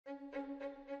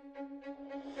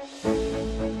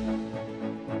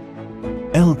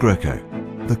El Greco,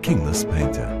 the kingless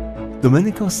painter.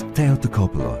 Doménikos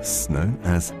Theotokópoulos, known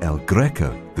as El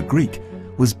Greco, the Greek,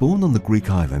 was born on the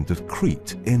Greek island of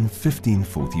Crete in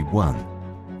 1541.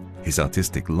 His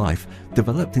artistic life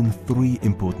developed in three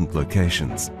important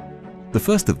locations. The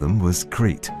first of them was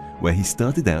Crete, where he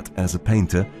started out as a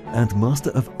painter and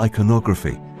master of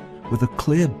iconography, with a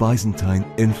clear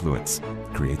Byzantine influence,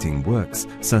 creating works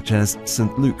such as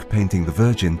St. Luke painting the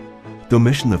Virgin,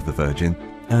 Dormition of the Virgin,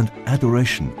 and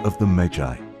Adoration of the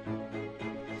Magi.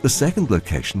 The second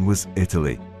location was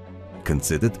Italy.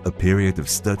 Considered a period of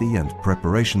study and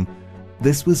preparation,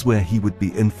 this was where he would be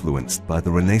influenced by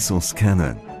the Renaissance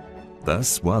canon.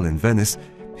 Thus, while in Venice,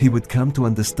 he would come to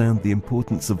understand the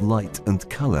importance of light and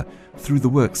color through the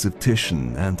works of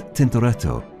Titian and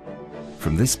Tintoretto.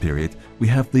 From this period, we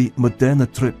have the Modena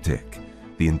Triptych,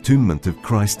 the Entombment of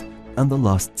Christ, and the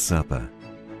Last Supper.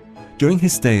 During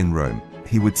his stay in Rome,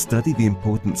 he would study the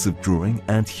importance of drawing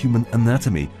and human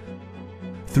anatomy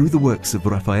through the works of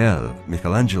Rafael,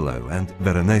 Michelangelo, and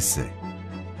Veronese.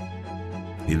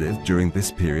 He lived during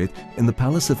this period in the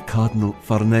palace of Cardinal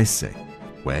Farnese,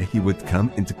 where he would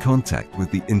come into contact with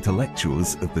the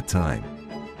intellectuals of the time.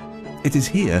 It is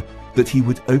here that he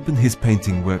would open his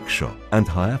painting workshop and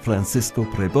hire Francisco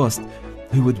Prebost,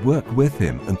 who would work with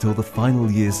him until the final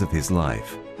years of his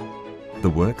life. The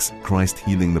works Christ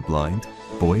healing the blind,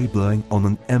 Boy blowing on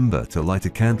an ember to light a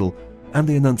candle, and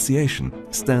the Annunciation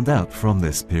stand out from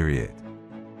this period.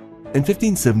 In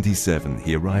 1577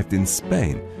 he arrived in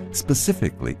Spain,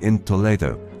 specifically in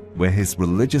Toledo, where his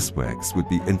religious works would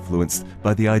be influenced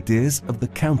by the ideas of the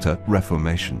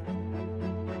Counter-Reformation.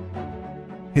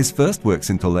 His first works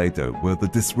in Toledo were the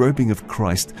disrobing of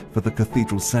Christ for the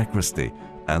cathedral sacristy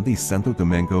and the Santo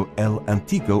Domingo el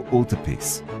Antiguo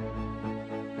altarpiece.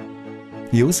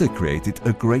 He also created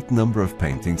a great number of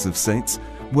paintings of saints,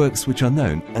 works which are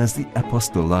known as the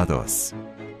Apostolados.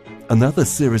 Another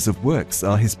series of works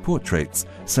are his portraits,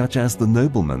 such as the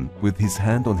nobleman with his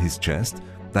hand on his chest,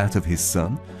 that of his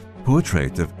son,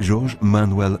 portrait of Jorge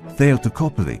Manuel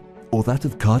Theotokópoulos, or that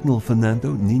of Cardinal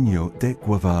Fernando Niño de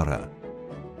Guevara.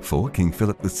 For King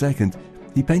Philip II,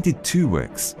 he painted two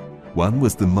works. One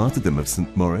was the martyrdom of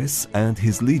St. Maurice and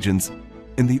his legions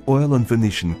in the oil on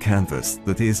Venetian canvas,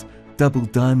 that is, double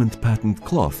diamond patterned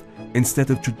cloth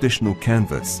instead of traditional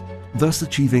canvas, thus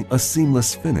achieving a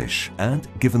seamless finish and,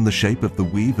 given the shape of the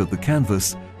weave of the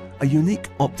canvas, a unique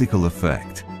optical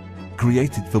effect,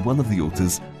 created for one of the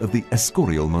altars of the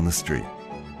Escorial monastery.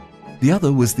 The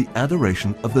other was the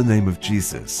Adoration of the Name of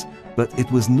Jesus, but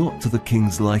it was not to the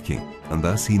king's liking, and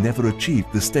thus he never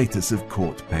achieved the status of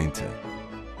court painter.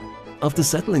 After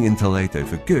settling in Toledo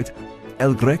for good,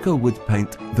 El Greco would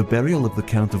paint the burial of the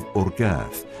Count of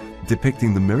Orgaz,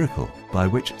 depicting the miracle by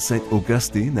which St.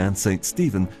 Augustine and St.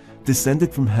 Stephen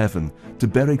descended from heaven to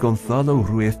bury Gonzalo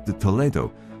Ruiz de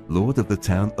Toledo, lord of the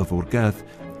town of Orgaz,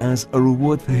 as a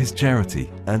reward for his charity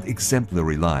and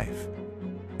exemplary life.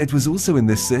 It was also in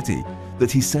this city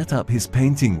that he set up his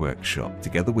painting workshop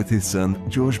together with his son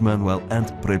Jorge Manuel and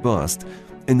Prebost,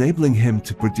 enabling him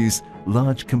to produce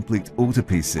large complete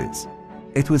altarpieces.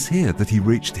 It was here that he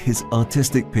reached his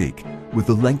artistic peak, with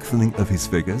the lengthening of his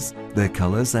figures, their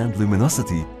colors and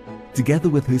luminosity, together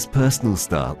with his personal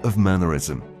style of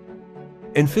mannerism.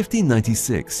 In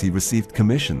 1596 he received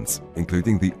commissions,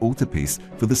 including the altarpiece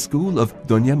for the school of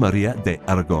Doña Maria de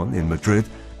Aragon in Madrid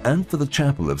and for the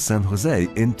chapel of San Jose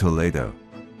in Toledo.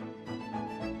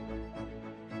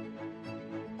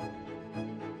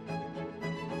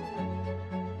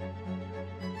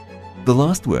 The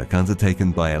last work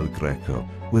undertaken by El Greco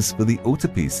was for the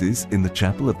altarpieces in the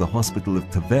chapel of the Hospital of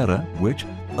Tavera, which,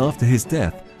 after his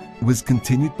death, was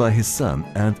continued by his son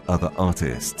and other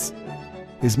artists.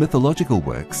 His mythological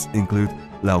works include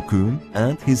Laocoon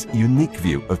and his unique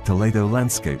view of Toledo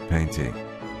landscape painting.